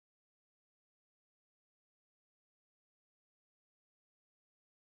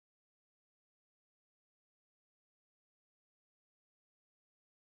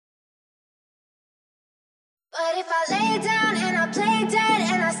But if I lay down and I play dead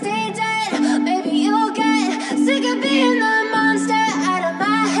and I stay dead, maybe you'll get sick of being the monster out of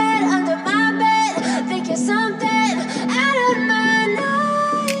my head, under my bed. Think you're something out of my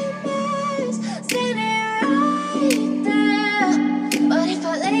nightmares, standing right there. But if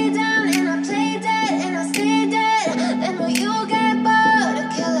I lay down and I play dead and I stay dead, then will you get bored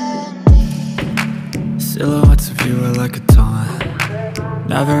of killing me? Silhouettes of you are like a taunt.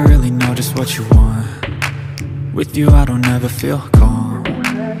 Never really know just what you want. With you I don't ever feel calm.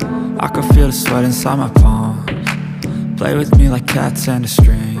 I can feel the sweat inside my palms. Play with me like cats and a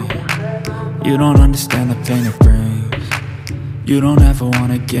string. You don't understand the pain it brings. You don't ever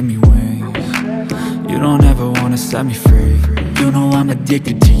wanna give me wings. You don't ever wanna set me free. You know I'm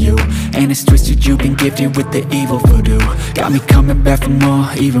addicted to you, and it's twisted, you've been gifted with the evil voodoo. Got me coming back for more,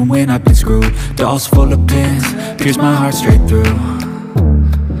 even when I've been screwed. Dolls full of pins, pierce my heart straight through.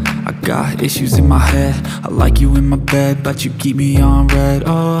 I got issues in my head, I like you in my bed, but you keep me on red.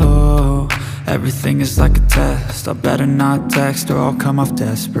 Oh, everything is like a test. I better not text or I'll come off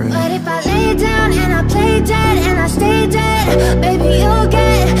desperate. But if I lay down and I play dead and I stay dead, maybe you'll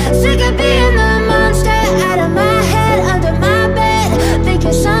get sick of being the monster out of my head, under my bed. Think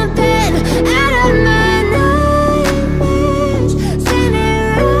you're something out of my nightmares,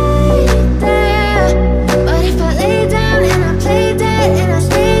 standing right there. But if I lay down and I play dead and I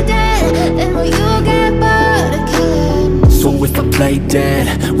stay dead, then will you get bored of killing me? So if I play dead,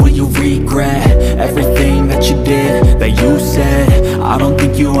 will you regret everything that you did, that you said? I don't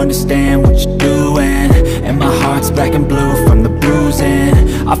think you understand what you're doing, and my heart's black and blue from the bruising.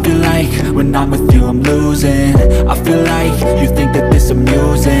 I feel like when I'm with you I'm losing. I feel like you think that this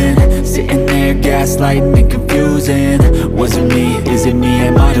amusing, sitting there gaslighting and confusing. Was it me? Is it me?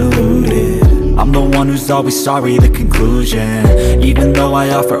 Am I deluded? I'm the one who's always sorry, the conclusion, even though I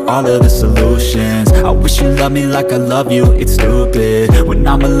offer all of the solutions. I wish you loved me like I love you, it's stupid. When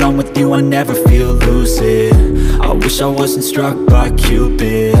I'm alone with you I never feel lucid. I wish I wasn't struck by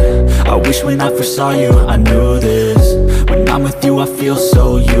Cupid. I wish when I first saw you I knew this. When I'm with you I feel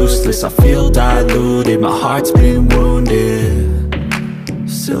so useless, I feel diluted, my heart's been wounded.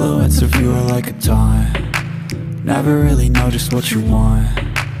 Silhouettes of you are like a taunt. Never really know just what you want.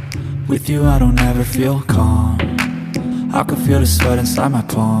 With you I don't ever feel calm. I can feel the sweat inside my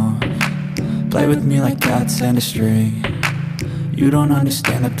palms. Play with me like cats and a string. You don't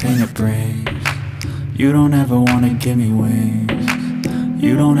understand the pain it brings. You don't ever wanna give me wings.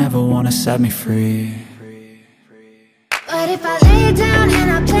 You don't ever wanna set me free. But if I lay down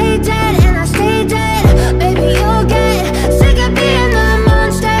and I play dead and I stay dead, maybe you'll get sick of being the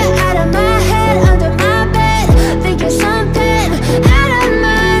monster out of my head, under my bed. Think you're something out of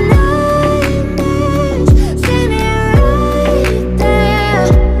my nightmares, standing right there.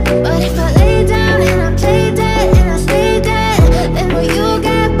 But if I lay down and I play dead and I stay dead, then will you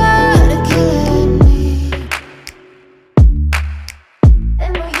get bored of killing me?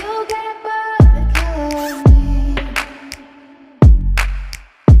 Then will you get bored of killing me?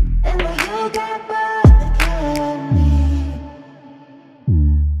 And will you get bored of killing me?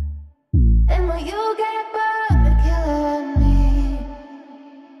 And will you get bored of killing me?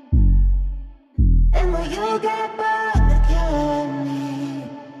 And will you get bored of killing me?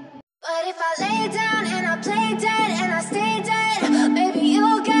 But if I lay down and I play dead and I stay dead, maybe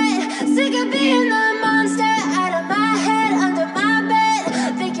you'll get sick of being the monster out of my head, under my bed.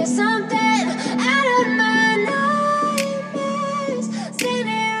 Think you're something out of my nightmares,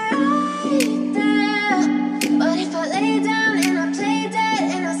 standing right there. But if I lay down and I play dead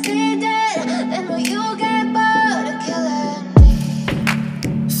and I stay dead, then will you get bored of killing me?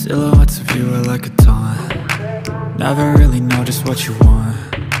 Silhouettes of you are like a taunt. Never really know just what you want.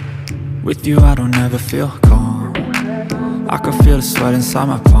 With you I don't ever feel calm. I can feel the sweat inside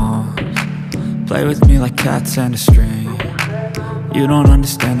my palms. Play with me like cats and a string. You don't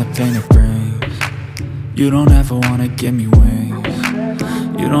understand the pain it brings. You don't ever wanna give me wings.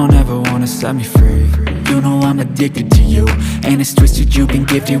 You don't ever wanna set me free. You know I'm addicted to you, and it's twisted, you've been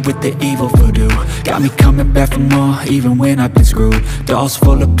gifted with the evil voodoo. Got me coming back for more, even when I've been screwed. Dolls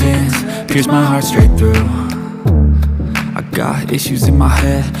full of pins, pierce my heart straight through. I got issues in my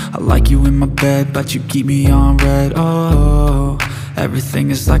head, I like you in my bed, but you keep me on red. Oh, everything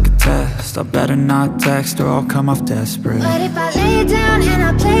is like a test. I better not text or I'll come off desperate. But if I lay down and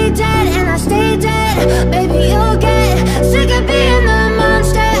I play dead and I stay dead, maybe you'll get sick of being the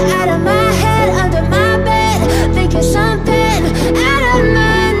monster out of my head, under my bed. Think you're something out of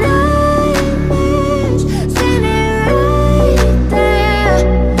my nightmares, standing right there.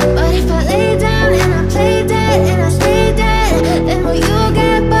 But if I lay down and I play dead and I stay dead, then will you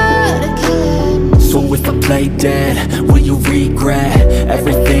get bored of killing me? So if I play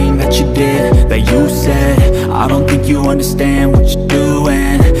said. I don't think you understand what you're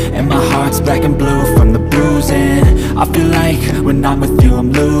doing, and my heart's black and blue from the bruising. I feel like when I'm with you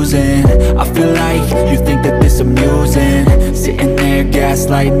I'm losing. I feel like you think that this amusing, sitting there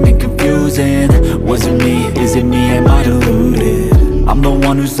gaslighting and confusing. Was it me? Is it me? Am I deluded? I'm the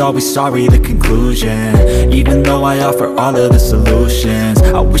one who's always sorry, the conclusion, even though I offer all of the solutions.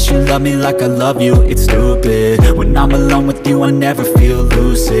 I wish you loved me like I love you, it's stupid. When I'm alone with you I never feel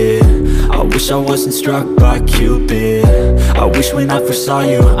lucid. I wish I wasn't struck by Cupid. I wish when I first saw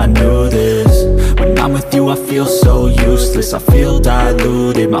you I knew this. When I'm with you I feel so useless, I feel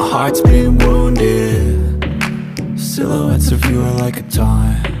diluted, my heart's been wounded. Silhouettes of you are like a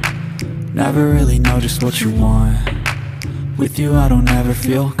taunt, never really know just what you want. With you I don't ever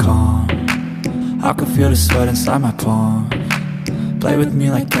feel calm, I can feel the sweat inside my palm. Play with me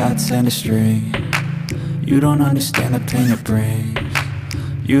like cats and a string. You don't understand the pain it brings.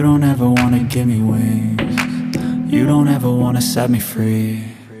 You don't ever wanna give me wings. You don't ever wanna set me free.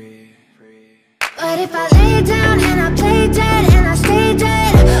 But if I lay down and I play dead and I stay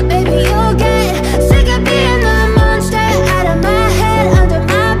dead, baby you'll get sick of being the monster out of my head, under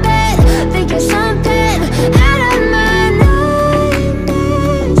my bed, thinking something out of my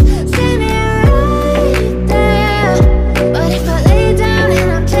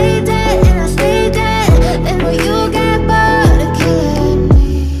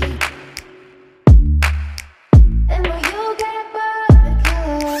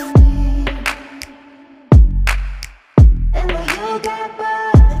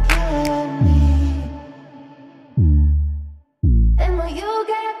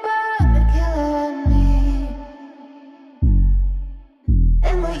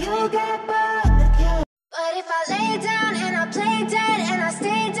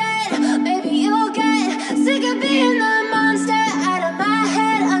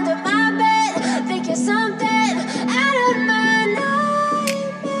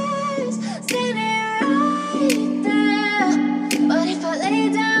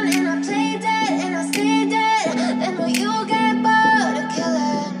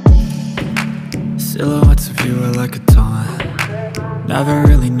Silhouettes of you are like a taunt, never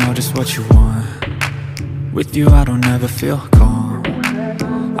really know just what you want. With you I don't ever feel calm,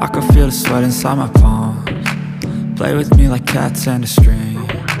 I can feel the sweat inside my palms. Play with me like cats and a string.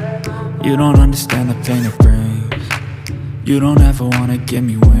 You don't understand the pain it brings. You don't ever wanna give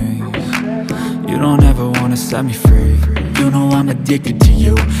me wings. You don't ever wanna set me free. You know I'm addicted to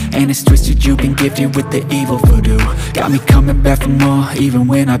you, and it's twisted, you've been gifted with the evil voodoo. Got me coming back for more, even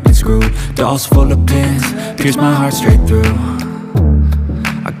when I've been screwed. Dolls full of pins, pierce my heart straight through.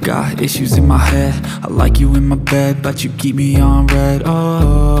 I got issues in my head, I like you in my bed, but you keep me on red.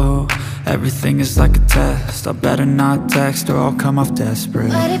 Oh, everything is like a test, I better not text or I'll come off desperate.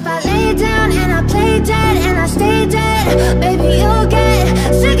 But if I lay down